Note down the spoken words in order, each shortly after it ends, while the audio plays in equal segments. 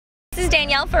This is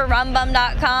Danielle for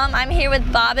RumBum.com. I'm here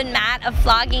with Bob and Matt of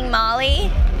Flogging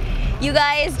Molly. You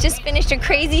guys just finished a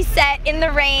crazy set in the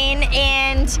rain,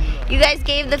 and you guys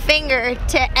gave the finger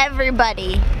to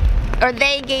everybody, or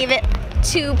they gave it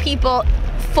to people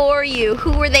for you.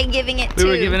 Who were they giving it to? We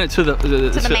were giving it to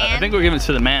the man? I think we were giving it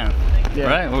to the man, yeah.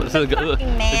 Right?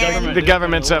 The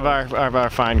governments of our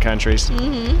fine countries.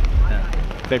 Mm-hmm.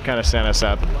 Yeah. They've kind of sent us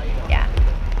up. Yeah.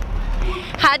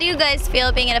 How do you guys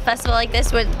feel being at a festival like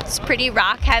this where it's pretty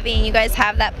rock heavy and you guys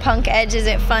have that punk edge? Is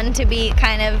it fun to be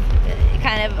kind of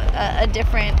a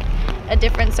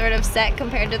different sort of set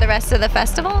compared to the rest of the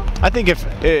festival? I think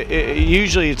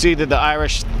usually it's either the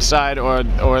Irish side or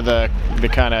the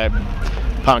kind of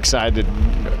punk side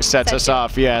that sets us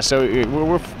off. Yeah, so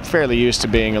we're fairly used to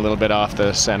being a little bit off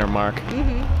the center mark.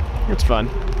 Mm-hmm. It's fun.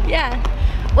 Yeah.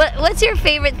 What's your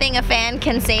favorite thing a fan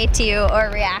can say to you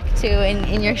or react to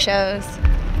in your shows?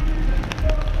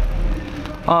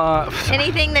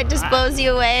 Anything that just blows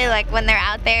you away, like when they're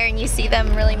out there and you see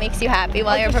them, really makes you happy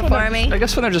while you're performing? I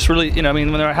guess when they're just really,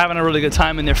 when they're having a really good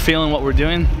time and they're feeling what we're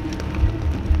doing,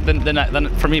 then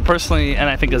for me personally, and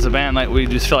I think as a band, like we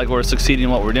just feel like we're succeeding in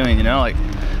what we're doing, like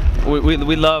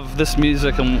we love this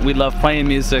music and we love playing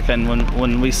music, and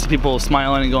when we see people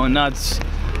smiling and going nuts,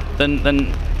 then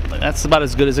that's about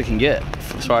as good as it can get,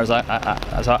 as far as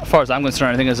I'm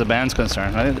concerned. I think as a band's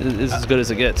concerned, I think it's as good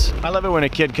as it gets. I love it when a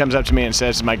kid comes up to me and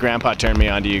says, "My grandpa turned me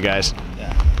on to you guys."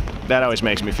 Yeah. That always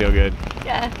makes me feel good.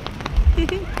 Yeah.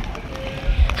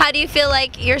 How do you feel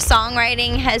like your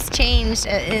songwriting has changed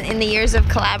in the years of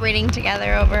collaborating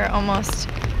together over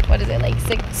almost, what is it, like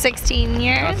 16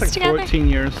 years like together? 14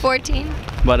 years. 14.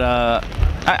 But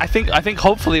I think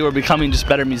hopefully we're becoming just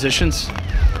better musicians.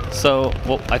 So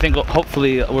I think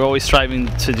hopefully we're always striving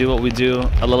to do what we do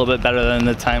a little bit better than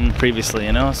the time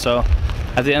previously, So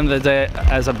at the end of the day,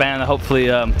 as a band, hopefully,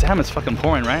 damn, it's fucking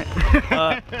pouring, right?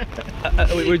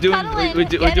 We're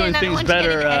doing things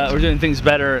better. We're doing things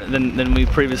better than we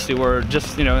previously were.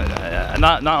 Just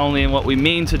not only in what we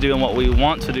mean to do and what we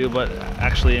want to do, but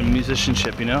actually in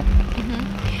musicianship,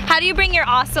 Mm-hmm. How do you bring your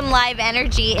awesome live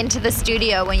energy into the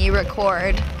studio when you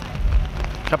record?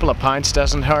 Couple of pints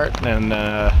doesn't hurt, and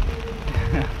I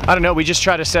don't know, we just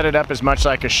try to set it up as much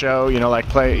like a show, like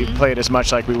play it as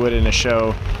much like we would in a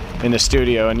show in the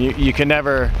studio, and you can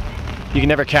never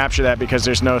capture that because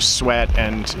there's no sweat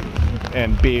and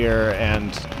beer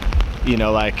and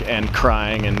and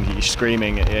crying and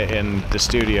screaming in the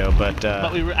studio, but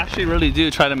we actually really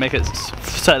do try to make it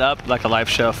set up like a live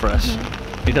show for us,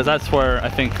 because that's where I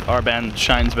think our band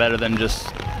shines better than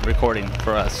just recording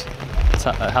for us.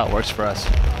 That's how it works for us.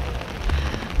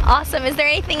 Awesome. Is there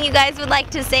anything you guys would like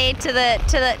to say to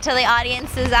the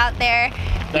audiences out there?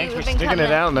 Thanks for sticking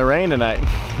it out in the rain tonight.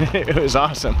 It was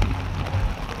awesome.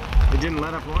 It didn't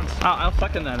let up once. I'll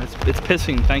second that. It's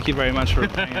pissing. Thank you very much for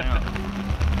hanging out.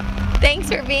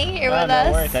 Thanks for being here with us.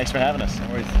 No worries. Thanks for having us. No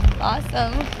worries.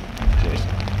 Awesome. Cheers.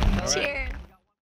 Cheers.